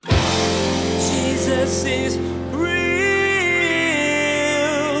Jesus is real.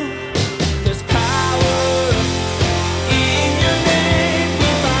 There's power in your name. We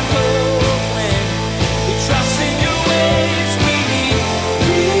find hope when we trust in your ways. We need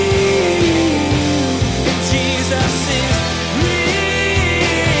real. And Jesus is real.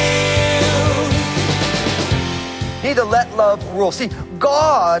 You need to let love rule. See,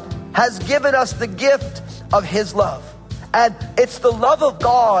 God has given us the gift of his love. And it's the love of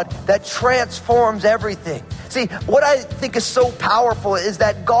God that transforms everything. See, what I think is so powerful is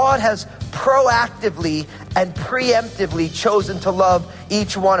that God has proactively and preemptively chosen to love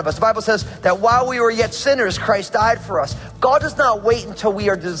each one of us. The Bible says that while we were yet sinners, Christ died for us. God does not wait until we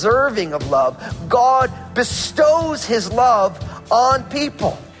are deserving of love. God bestows his love on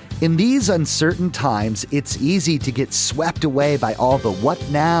people. In these uncertain times, it's easy to get swept away by all the what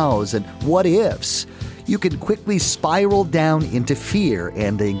nows and what ifs. You can quickly spiral down into fear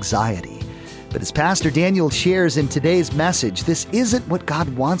and anxiety. But as Pastor Daniel shares in today's message, this isn't what God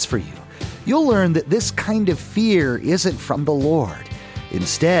wants for you. You'll learn that this kind of fear isn't from the Lord.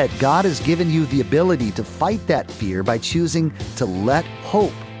 Instead, God has given you the ability to fight that fear by choosing to let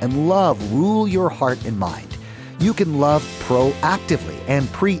hope and love rule your heart and mind. You can love proactively and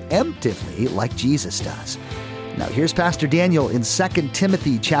preemptively like Jesus does. Now here's Pastor Daniel in 2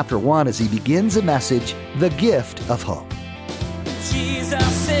 Timothy chapter 1 as he begins a message, The Gift of Hope.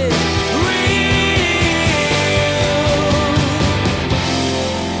 Jesus is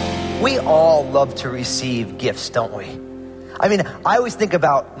real. We all love to receive gifts, don't we? I mean, I always think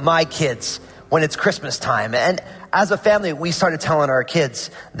about my kids when it's Christmas time. And as a family, we started telling our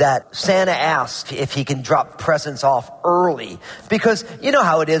kids that Santa asked if he can drop presents off early. Because you know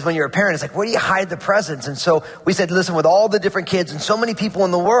how it is when you're a parent. It's like, where do you hide the presents? And so we said, listen, with all the different kids and so many people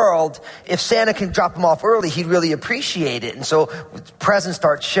in the world, if Santa can drop them off early, he'd really appreciate it. And so presents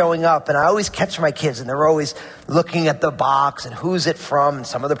start showing up. And I always catch my kids, and they're always looking at the box and who's it from. And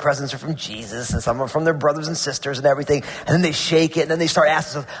some of the presents are from Jesus, and some are from their brothers and sisters and everything. And then they shake it, and then they start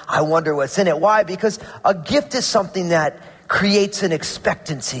asking, I wonder what's in it. Why? Because a gift is something that creates an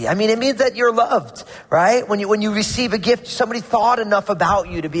expectancy. I mean, it means that you're loved, right? When you receive a gift, somebody thought enough about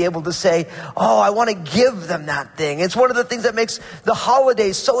you to be able to say, oh, I want to give them that thing. It's one of the things that makes the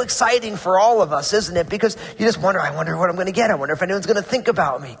holidays so exciting for all of us, isn't it? Because you just wonder, I wonder what I'm going to get. I wonder if anyone's going to think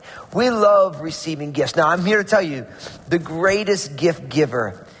about me. We love receiving gifts. Now, I'm here to tell you, the greatest gift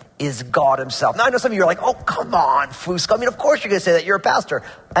giver is God himself. Now, I know some of you are like, oh, come on, Fusco. I mean, of course you're going to say that. You're a pastor.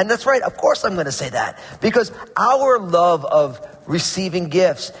 And that's right. Of course I'm going to say that. Because our love of receiving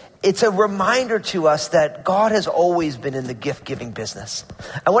gifts, it's a reminder to us that God has always been in the gift-giving business.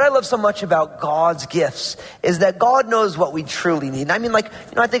 And what I love so much about God's gifts is that God knows what we truly need. And I mean, like,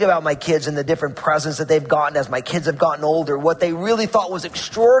 I think about my kids and the different presents that they've gotten as my kids have gotten older, what they really thought was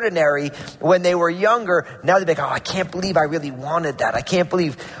extraordinary when they were younger. Now they think, oh, I can't believe I really wanted that. I can't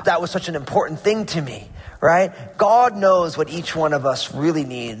believe that was such an important thing to me, right? God knows what each one of us really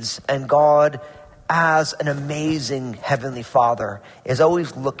needs, and God, as an amazing Heavenly Father, is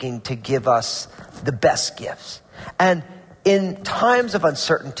always looking to give us the best gifts. And in times of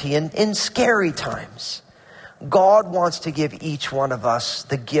uncertainty and in scary times, God wants to give each one of us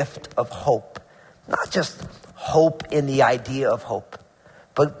the gift of hope. Not just hope in the idea of hope,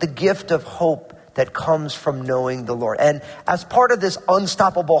 but the gift of hope that comes from knowing the Lord. And as part of this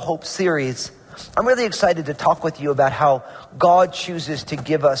Unstoppable Hope series, I'm really excited to talk with you about how God chooses to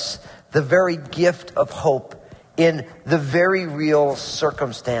give us the very gift of hope in the very real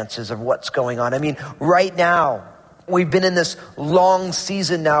circumstances of what's going on. I mean, right now, we've been in this long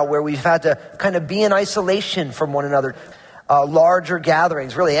season now where we've had to kind of be in isolation from one another. Larger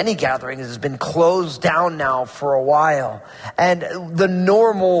gatherings, really any gathering, has been closed down now for a while. And the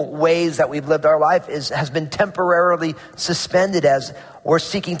normal ways that we've lived our life has been temporarily suspended as we're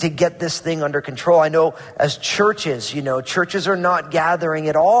seeking to get this thing under control. I know as churches, churches are not gathering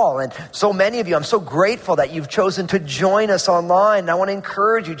at all. And so many of you, I'm so grateful that you've chosen to join us online. And I want to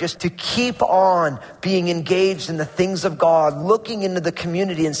encourage you just to keep on being engaged in the things of God, looking into the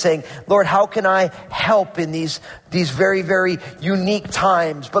community and saying, Lord, how can I help in these very, very unique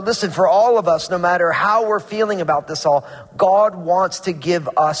times? But listen, for all of us, no matter how we're feeling about this all, God wants to give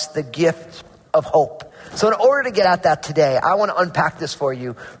us the gift of hope. So in order to get at that today, I want to unpack this for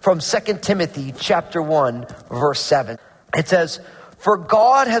you from 2 Timothy chapter 1, verse 7. It says, for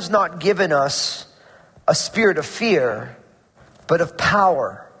God has not given us a spirit of fear, but of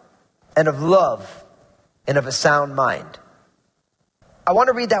power and of love and of a sound mind. I want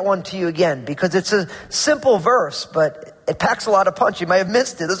to read that one to you again because it's a simple verse, but it packs a lot of punch. You might have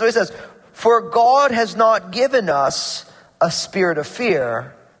missed it. This is what it says. For God has not given us a spirit of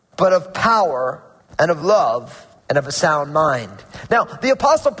fear, but of power and of love and of a sound mind. Now, the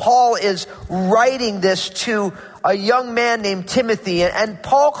Apostle Paul is writing this to a young man named Timothy, and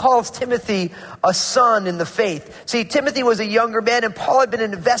Paul calls Timothy a son in the faith. See, Timothy was a younger man, and Paul had been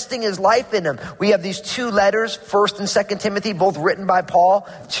investing his life in him. We have these two letters, 1st and 2nd Timothy, both written by Paul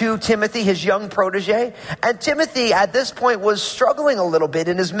to Timothy, his young protege. And Timothy, at this point, was struggling a little bit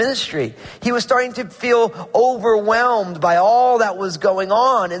in his ministry. He was starting to feel overwhelmed by all that was going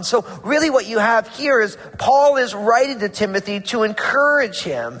on. And so really what you have here is Paul is writing to Timothy to encourage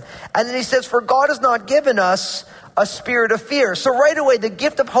him. And then he says, for God has not given us a spirit of fear. So right away, the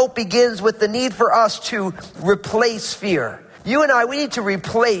gift of hope begins with the need for us to replace fear. You and I, we need to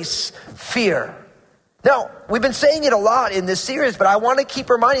replace fear. Now, we've been saying it a lot in this series, but I want to keep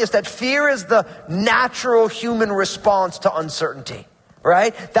reminding us that fear is the natural human response to uncertainty,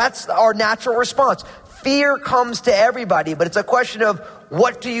 right? That's our natural response. Fear comes to everybody, but it's a question of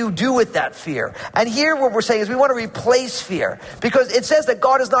what do you do with that fear? And here what we're saying is we want to replace fear, because it says that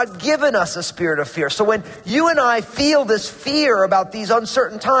God has not given us a spirit of fear. So when you and I feel this fear about these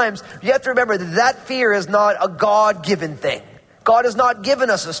uncertain times, you have to remember that that fear is not a God-given thing. God has not given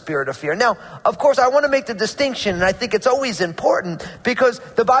us a spirit of fear. Now, of course, I want to make the distinction, and I think it's always important, because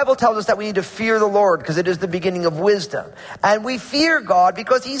the Bible tells us that we need to fear the Lord, because it is the beginning of wisdom. And we fear God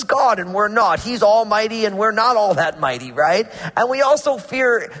because He's God and we're not. He's almighty and we're not all that mighty, right? And we also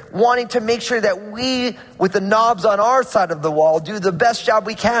fear wanting to make sure that we, with the knobs on our side of the wall, do the best job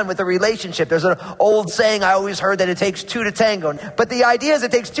we can with a relationship. There's an old saying I always heard that it takes two to tango. But the idea is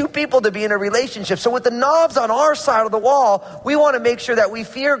it takes two people to be in a relationship. So with the knobs on our side of the wall, we want to make sure that we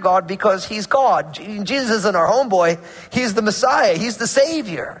fear God because He's God. Jesus isn't our homeboy. He's the Messiah. He's the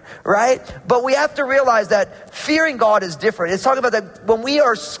Savior, right? But we have to realize that fearing God is different. It's talking about that when we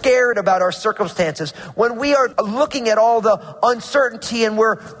are scared about our circumstances, when we are looking at all the uncertainty and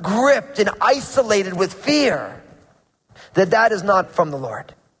we're gripped and isolated with fear, that is not from the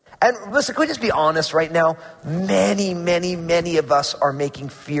Lord. And listen, can we just be honest right now? Many of us are making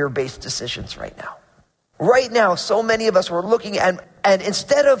fear-based decisions right now. Right now, so many of us were looking and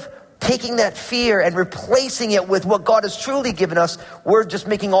instead of taking that fear and replacing it with what God has truly given us, we're just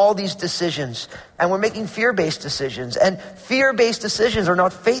making all these decisions. And we're making fear-based decisions. And fear-based decisions are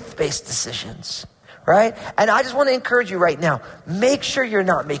not faith-based decisions, right? And I just want to encourage you right now, make sure you're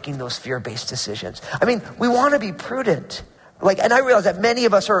not making those fear-based decisions. I mean, we want to be prudent. And I realize that many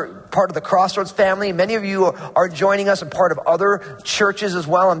of us are part of the Crossroads family. Many of you are joining us and part of other churches as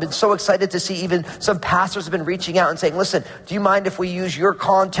well. I've been so excited to see even some pastors have been reaching out and saying, listen, do you mind if we use your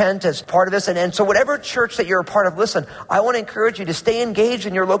content as part of this? And so whatever church that you're a part of, listen, I want to encourage you to stay engaged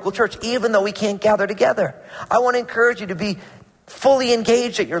in your local church, even though we can't gather together. I want to encourage you to be fully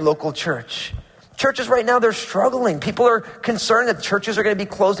engaged at your local church. Churches right now, they're struggling. People are concerned that churches are going to be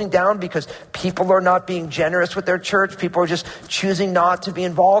closing down because people are not being generous with their church. People are just choosing not to be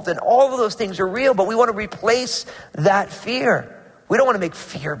involved. And all of those things are real, but we want to replace that fear. We don't want to make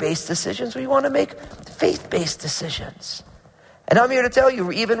fear-based decisions. We want to make faith-based decisions. And I'm here to tell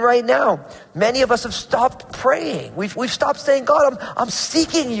you, even right now, many of us have stopped praying. We've stopped saying, God, I'm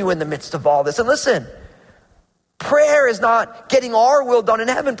seeking you in the midst of all this. And listen, prayer is not getting our will done in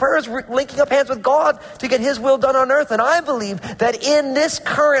heaven. Prayer is linking up hands with God to get His will done on earth. And I believe that in this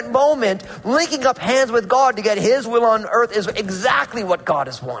current moment, linking up hands with God to get His will on earth is exactly what God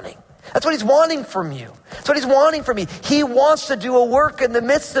is wanting. That's what He's wanting from you. That's what He's wanting from me. He wants to do a work in the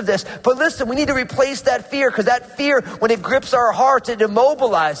midst of this. But listen, we need to replace that fear, because that fear, when it grips our hearts, it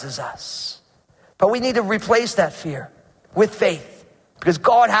immobilizes us. But we need to replace that fear with faith, because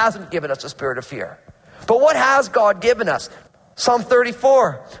God hasn't given us a spirit of fear. But what has God given us? Psalm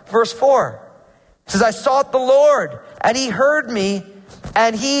 34, verse 4. It says, I sought the Lord, and He heard me,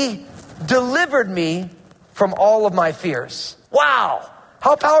 and He delivered me from all of my fears. Wow!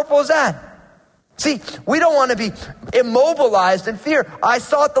 How powerful is that? See, we don't want to be immobilized in fear. I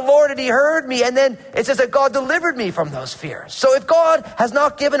sought the Lord, and He heard me, and then it says that God delivered me from those fears. So if God has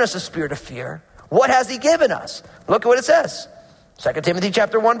not given us a spirit of fear, what has He given us? Look at what it says. 2 Timothy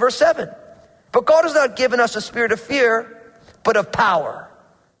chapter 1, verse 7. But God has not given us a spirit of fear, but of power.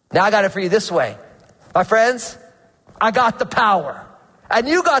 Now I got it for you this way. My friends, I got the power. And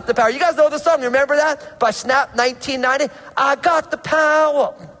you got the power. You guys know the song, you remember that? By Snap 1990. I got the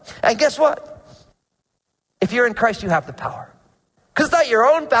power. And guess what? If you're in Christ, you have the power. Because it's not your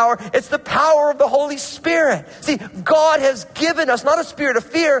own power, it's the power of the Holy Spirit. See, God has given us not a spirit of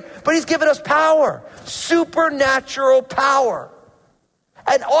fear, but He's given us power. Supernatural power.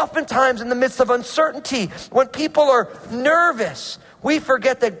 And oftentimes in the midst of uncertainty, when people are nervous, we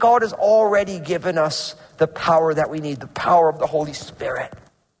forget that God has already given us the power that we need, the power of the Holy Spirit.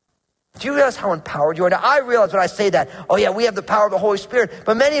 Do you realize how empowered you are? Now, I realize when I say that, oh yeah, we have the power of the Holy Spirit.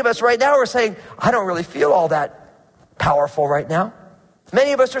 But many of us right now are saying, I don't really feel all that powerful right now.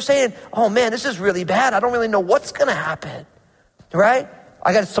 Many of us are saying, oh man, this is really bad. I don't really know what's going to happen, right?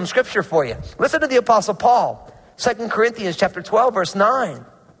 I got some scripture for you. Listen to the Apostle Paul, 2 Corinthians chapter 12, verse 9.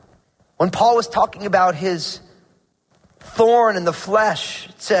 When Paul was talking about his thorn in the flesh,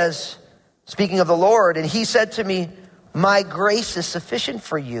 it says, speaking of the Lord, and he said to me, my grace is sufficient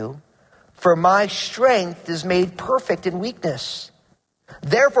for you, for my strength is made perfect in weakness.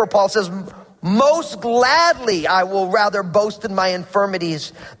 Therefore, Paul says, most gladly I will rather boast in my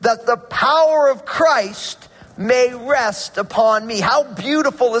infirmities, that the power of Christ may rest upon me. How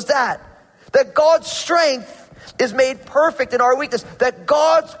beautiful is that? That God's strength is made perfect in our weakness. That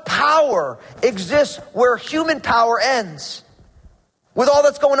God's power exists where human power ends. With all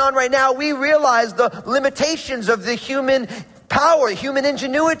that's going on right now, we realize the limitations of the human power, human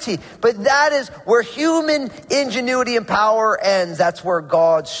ingenuity. But that is where human ingenuity and power ends. That's where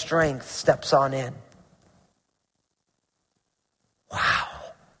God's strength steps on in. Wow.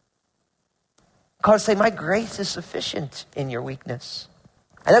 God is saying, my grace is sufficient in your weakness.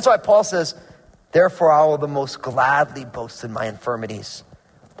 And that's why Paul says, therefore I will the most gladly boast in my infirmities,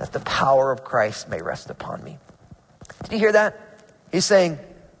 that the power of Christ may rest upon me. Did you hear that? He's saying,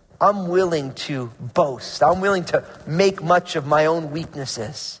 I'm willing to boast. I'm willing to make much of my own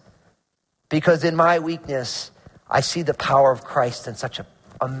weaknesses. Because in my weakness, I see the power of Christ in such an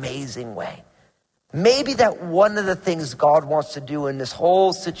amazing way. Maybe that one of the things God wants to do in this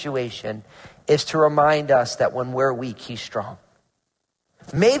whole situation is to remind us that when we're weak, he's strong.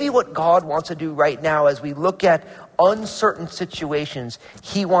 Maybe what God wants to do right now as we look at uncertain situations,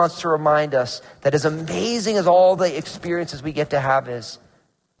 he wants to remind us that as amazing as all the experiences we get to have is,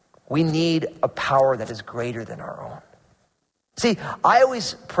 we need a power that is greater than our own. See, I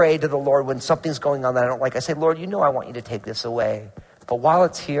always pray to the Lord when something's going on that I don't like. I say, Lord, you know I want you to take this away. But while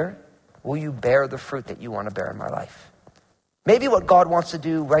it's here, will you bear the fruit that you want to bear in my life? Maybe what God wants to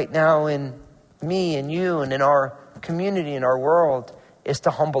do right now in me and you and in our community, in our world, is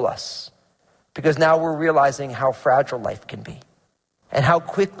to humble us. Because now we're realizing how fragile life can be and how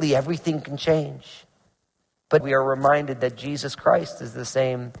quickly everything can change. But we are reminded that Jesus Christ is the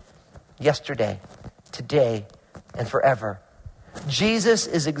same yesterday, today, and forever. Jesus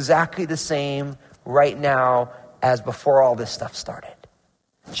is exactly the same right now as before all this stuff started.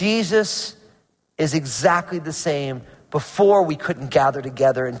 Jesus is exactly the same before we couldn't gather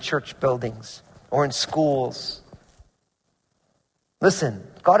together in church buildings or in schools. Listen,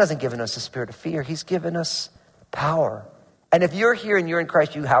 God hasn't given us a spirit of fear. He's given us power. And if you're here and you're in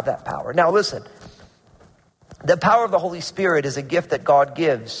Christ, you have that power. Now listen, the power of the Holy Spirit is a gift that God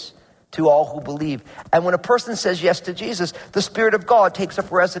gives to all who believe. And when a person says yes to Jesus, the Spirit of God takes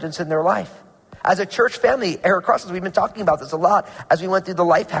up residence in their life. As a church family, Eric Crosses, we've been talking about this a lot as we went through the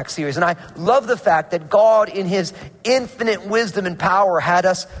Life Hack series. And I love the fact that God, in his infinite wisdom and power, had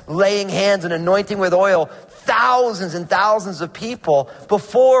us laying hands and anointing with oil thousands and thousands of people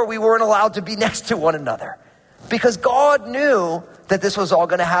before we weren't allowed to be next to one another. Because God knew that this was all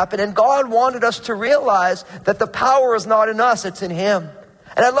going to happen. And God wanted us to realize that the power is not in us, it's in him.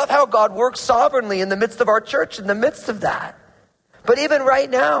 And I love how God works sovereignly in the midst of our church, in the midst of that. But even right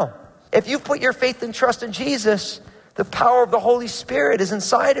now, if you've put your faith and trust in Jesus, the power of the Holy Spirit is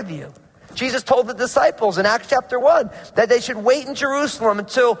inside of you. Jesus told the disciples in Acts chapter 1 that they should wait in Jerusalem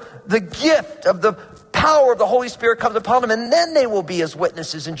until the gift of the power of the Holy Spirit comes upon them, and then they will be his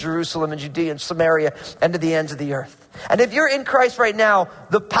witnesses in Jerusalem and Judea and Samaria and to the ends of the earth. And if you're in Christ right now,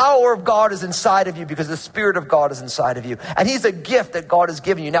 the power of God is inside of you because the Spirit of God is inside of you. And he's a gift that God has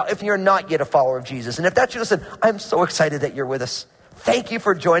given you. Now, if you're not yet a follower of Jesus, and if that's you, listen, I'm so excited that you're with us. Thank you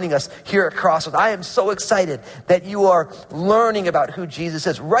for joining us here at Crossroads. I am so excited that you are learning about who Jesus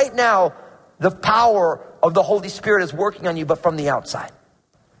is. Right now, the power of the Holy Spirit is working on you, but from the outside.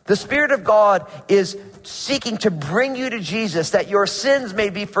 The Spirit of God is seeking to bring you to Jesus, that your sins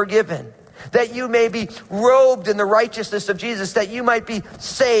may be forgiven, that you may be robed in the righteousness of Jesus, that you might be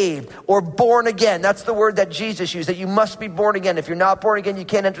saved or born again. That's the word that Jesus used, that you must be born again. If you're not born again, you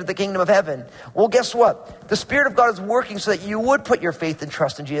can't enter the kingdom of heaven. Well, guess what? The Spirit of God is working so that you would put your faith and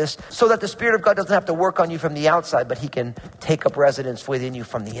trust in Jesus, so that the Spirit of God doesn't have to work on you from the outside, but he can take up residence within you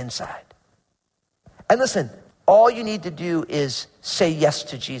from the inside. And listen, all you need to do is say yes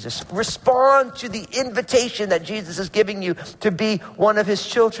to Jesus. Respond to the invitation that Jesus is giving you to be one of his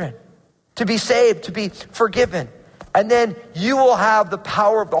children, to be saved, to be forgiven. And then you will have the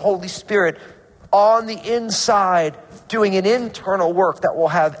power of the Holy Spirit on the inside doing an internal work that will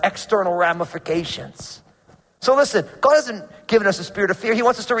have external ramifications. So listen, God hasn't given us a spirit of fear. He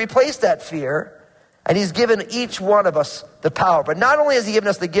wants us to replace that fear. And he's given each one of us the power. But not only has he given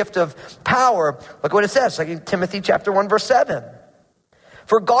us the gift of power, look what it says, 2 Timothy chapter 1, verse 7.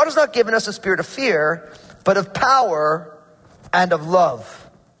 For God has not given us a spirit of fear, but of power and of love.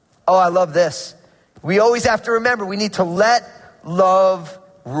 Oh, I love this. We always have to remember, we need to let love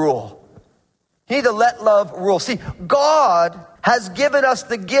rule. You need to let love rule. See, God has given us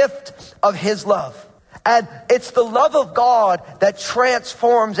the gift of his love. And it's the love of God that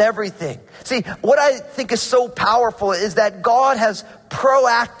transforms everything. See, what I think is so powerful is that God has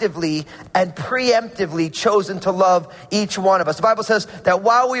proactively and preemptively chosen to love each one of us. The Bible says that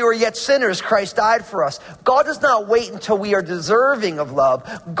while we were yet sinners, Christ died for us. God does not wait until we are deserving of love.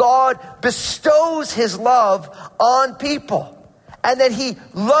 God bestows his love on people. And then he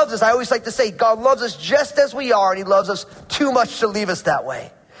loves us. I always like to say, God loves us just as we are, and he loves us too much to leave us that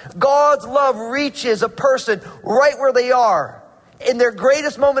way. God's love reaches a person right where they are. In their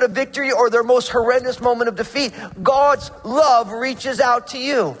greatest moment of victory or their most horrendous moment of defeat, God's love reaches out to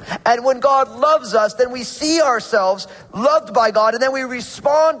you. And when God loves us, then we see ourselves loved by God, and then we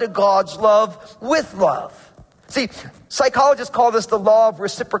respond to God's love with love. See, psychologists call this the law of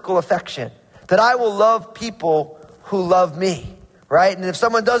reciprocal affection, that I will love people who love me. Right? And if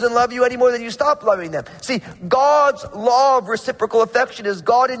someone doesn't love you anymore, then you stop loving them. See, God's law of reciprocal affection is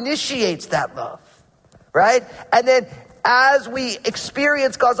God initiates that love. Right? And then as we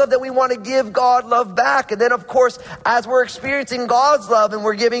experience God's love, then we want to give God love back. And then, of course, as we're experiencing God's love and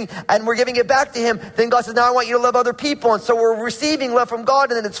we're giving it back to him, then God says, now I want you to love other people. And so we're receiving love from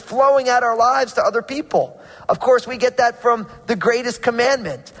God, and then it's flowing out our lives to other people. Of course, we get that from the greatest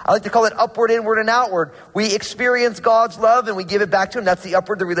commandment. I like to call it upward, inward, and outward. We experience God's love and we give it back to him. That's the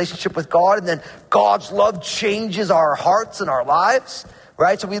upward, the relationship with God. And then God's love changes our hearts and our lives.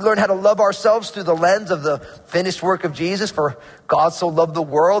 Right? So we learn how to love ourselves through the lens of the finished work of Jesus. For God so loved the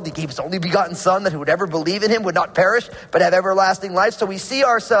world, he gave his only begotten son, that who would ever believe in him would not perish, but have everlasting life. So we see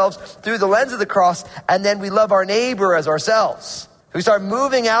ourselves through the lens of the cross, and then we love our neighbor as ourselves. We start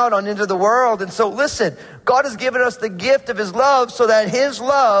moving out on into the world. And so listen, God has given us the gift of his love so that his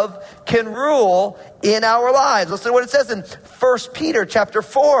love can rule in our lives. Listen to what it says in 1 Peter chapter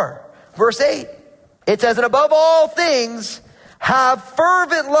 4, verse 8. It says, and above all things, have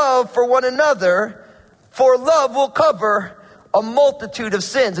fervent love for one another, for love will cover a multitude of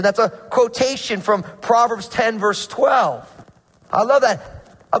sins. And that's a quotation from Proverbs 10, verse 12. I love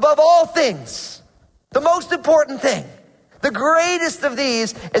that. Above all things, the most important thing, the greatest of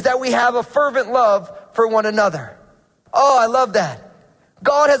these is that we have a fervent love for one another. Oh, I love that.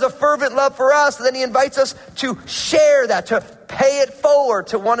 God has a fervent love for us, and then he invites us to share that, to pay it forward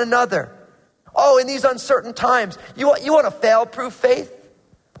to one another. Oh, in these uncertain times, you want a fail-proof faith?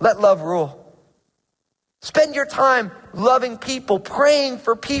 Let love rule. Spend your time loving people, praying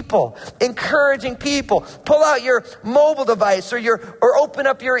for people, encouraging people. Pull out your mobile device or open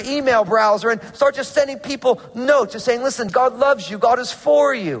up your email browser and start just sending people notes, just saying, listen, God loves you. God is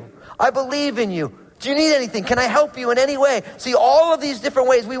for you. I believe in you. Do you need anything? Can I help you in any way? See, all of these different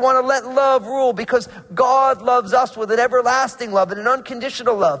ways, we want to let love rule because God loves us with an everlasting love and an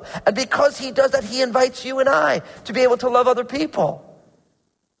unconditional love. And because he does that, he invites you and I to be able to love other people.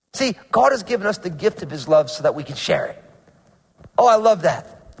 See, God has given us the gift of his love so that we can share it. Oh, I love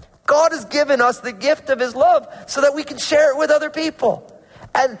that. God has given us the gift of his love so that we can share it with other people.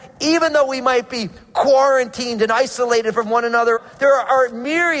 And even though we might be quarantined and isolated from one another, there are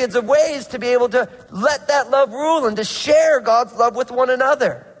myriads of ways to be able to let that love rule and to share God's love with one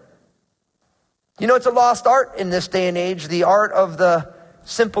another. You know, it's a lost art in this day and age, the art of the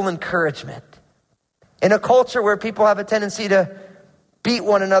simple encouragement. In a culture where people have a tendency to beat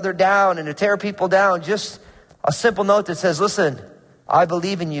one another down and to tear people down, just a simple note that says, listen, I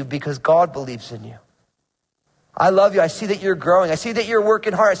believe in you because God believes in you. I love you. I see that you're growing. I see that you're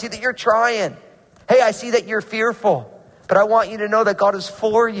working hard. I see that you're trying. Hey, I see that you're fearful, but I want you to know that God is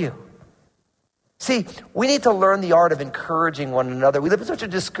for you. See, we need to learn the art of encouraging one another. We live in such a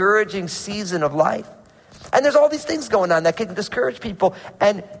discouraging season of life. And there's all these things going on that can discourage people.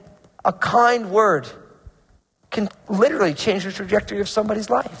 And a kind word can literally change the trajectory of somebody's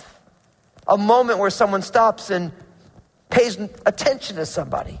life. A moment where someone stops and pays attention to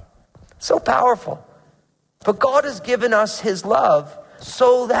somebody. So powerful. But God has given us his love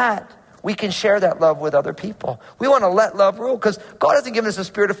so that we can share that love with other people. We want to let love rule because God hasn't given us a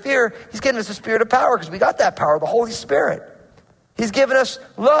spirit of fear. He's given us a spirit of power because we got that power, the Holy Spirit. He's given us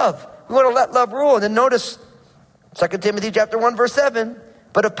love. We want to let love rule. And then notice 2 Timothy chapter 1, verse 7,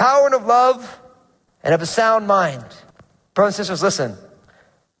 but of power and of love and of a sound mind. Brothers and sisters, listen,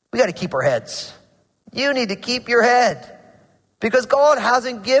 we got to keep our heads. You need to keep your head. Because God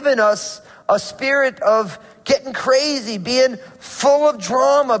hasn't given us a spirit of getting crazy, being full of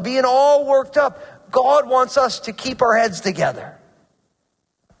drama, being all worked up. God wants us to keep our heads together.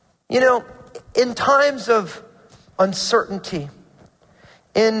 You know, in times of uncertainty,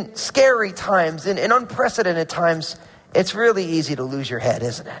 in scary times, in unprecedented times, it's really easy to lose your head,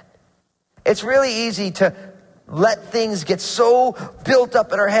 isn't it? It's really easy to let things get so built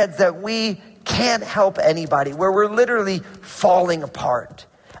up in our heads that we can't help anybody, where we're literally falling apart.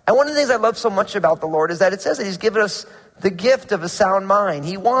 And one of the things I love so much about the Lord is that it says that He's given us the gift of a sound mind.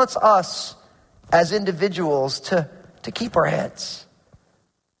 He wants us as individuals to keep our heads.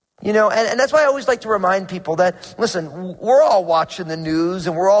 You know, and that's why I always like to remind people that, listen, we're all watching the news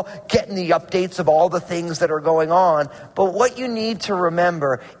and we're all getting the updates of all the things that are going on. But what you need to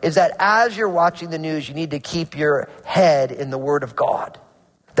remember is that as you're watching the news, you need to keep your head in the Word of God.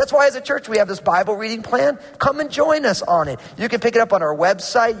 That's why as a church we have this Bible reading plan. Come and join us on it. You can pick it up on our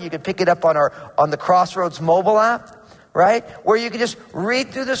website. You can pick it up on the Crossroads mobile app. Right? Where you can just read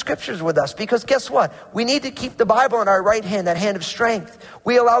through the scriptures with us. Because guess what? We need to keep the Bible in our right hand, that hand of strength.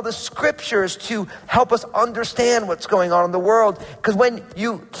 We allow the scriptures to help us understand what's going on in the world. Because when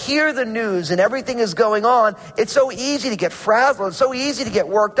you hear the news and everything is going on, it's so easy to get frazzled. It's so easy to get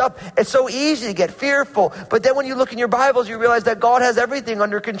worked up. It's so easy to get fearful. But then when you look in your Bibles, you realize that God has everything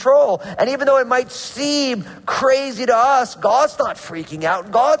under control. And even though it might seem crazy to us, God's not freaking out.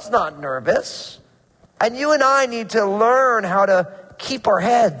 God's not nervous. And you and I need to learn how to keep our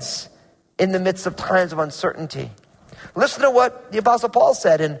heads in the midst of times of uncertainty. Listen to what the Apostle Paul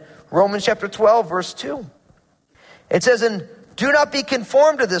said in Romans chapter 12, verse 2. It says, "And do not be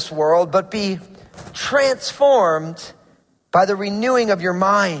conformed to this world, but be transformed by the renewing of your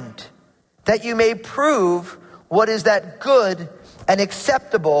mind, that you may prove what is that good and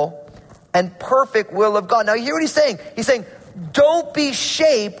acceptable and perfect will of God." Now, you hear what he's saying? He's saying, don't be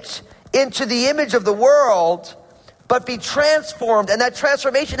shaped into the image of the world, but be transformed. And that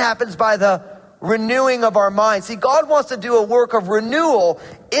transformation happens by the renewing of our minds. See, God wants to do a work of renewal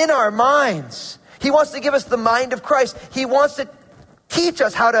in our minds. He wants to give us the mind of Christ. He wants to teach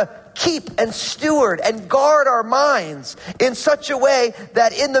us how to keep and steward and guard our minds in such a way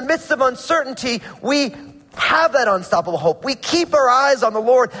that in the midst of uncertainty, we have that unstoppable hope. We keep our eyes on the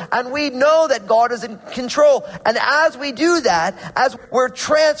Lord and we know that God is in control. And as we do that, as we're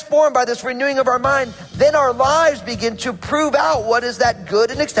transformed by this renewing of our mind, then our lives begin to prove out what is that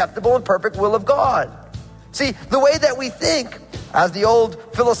good and acceptable and perfect will of God. See, the way that we think, as the old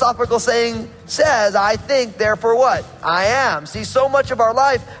philosophical saying says, I think, therefore what? I am. See, so much of our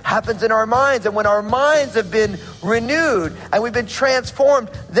life happens in our minds. And when our minds have been renewed and we've been transformed,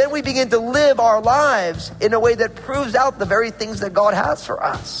 then we begin to live our lives in a way that proves out the very things that God has for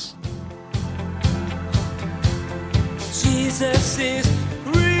us. Jesus is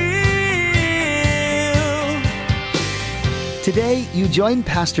real. Today, you join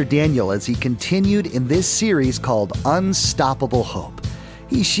Pastor Daniel as he continued in this series called Unstoppable Hope.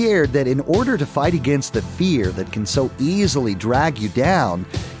 He shared that in order to fight against the fear that can so easily drag you down,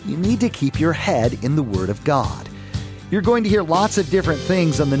 you need to keep your head in the Word of God. You're going to hear lots of different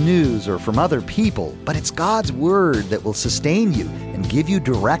things on the news or from other people, but it's God's Word that will sustain you and give you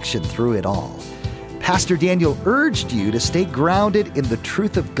direction through it all. Pastor Daniel urged you to stay grounded in the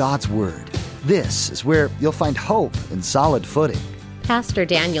truth of God's Word. This is where you'll find hope and solid footing. Pastor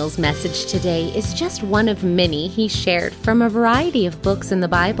Daniel's message today is just one of many he shared from a variety of books in the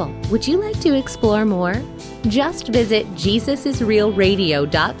Bible. Would you like to explore more? Just visit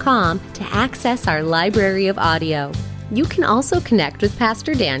JesusIsRealRadio.com to access our library of audio. You can also connect with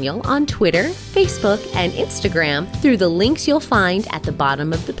Pastor Daniel on Twitter, Facebook, and Instagram through the links you'll find at the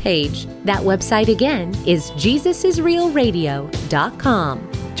bottom of the page. That website again is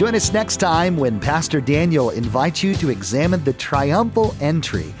JesusIsRealRadio.com. Join us next time when Pastor Daniel invites you to examine the triumphal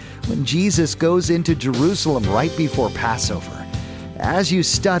entry when Jesus goes into Jerusalem right before Passover. As you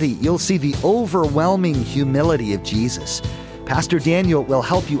study, you'll see the overwhelming humility of Jesus. Pastor Daniel will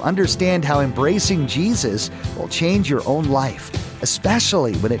help you understand how embracing Jesus will change your own life,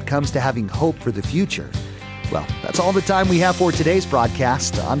 especially when it comes to having hope for the future. Well, that's all the time we have for today's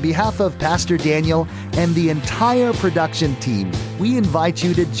broadcast. On behalf of Pastor Daniel and the entire production team, we invite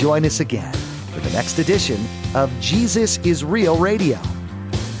you to join us again for the next edition of Jesus is Real Radio.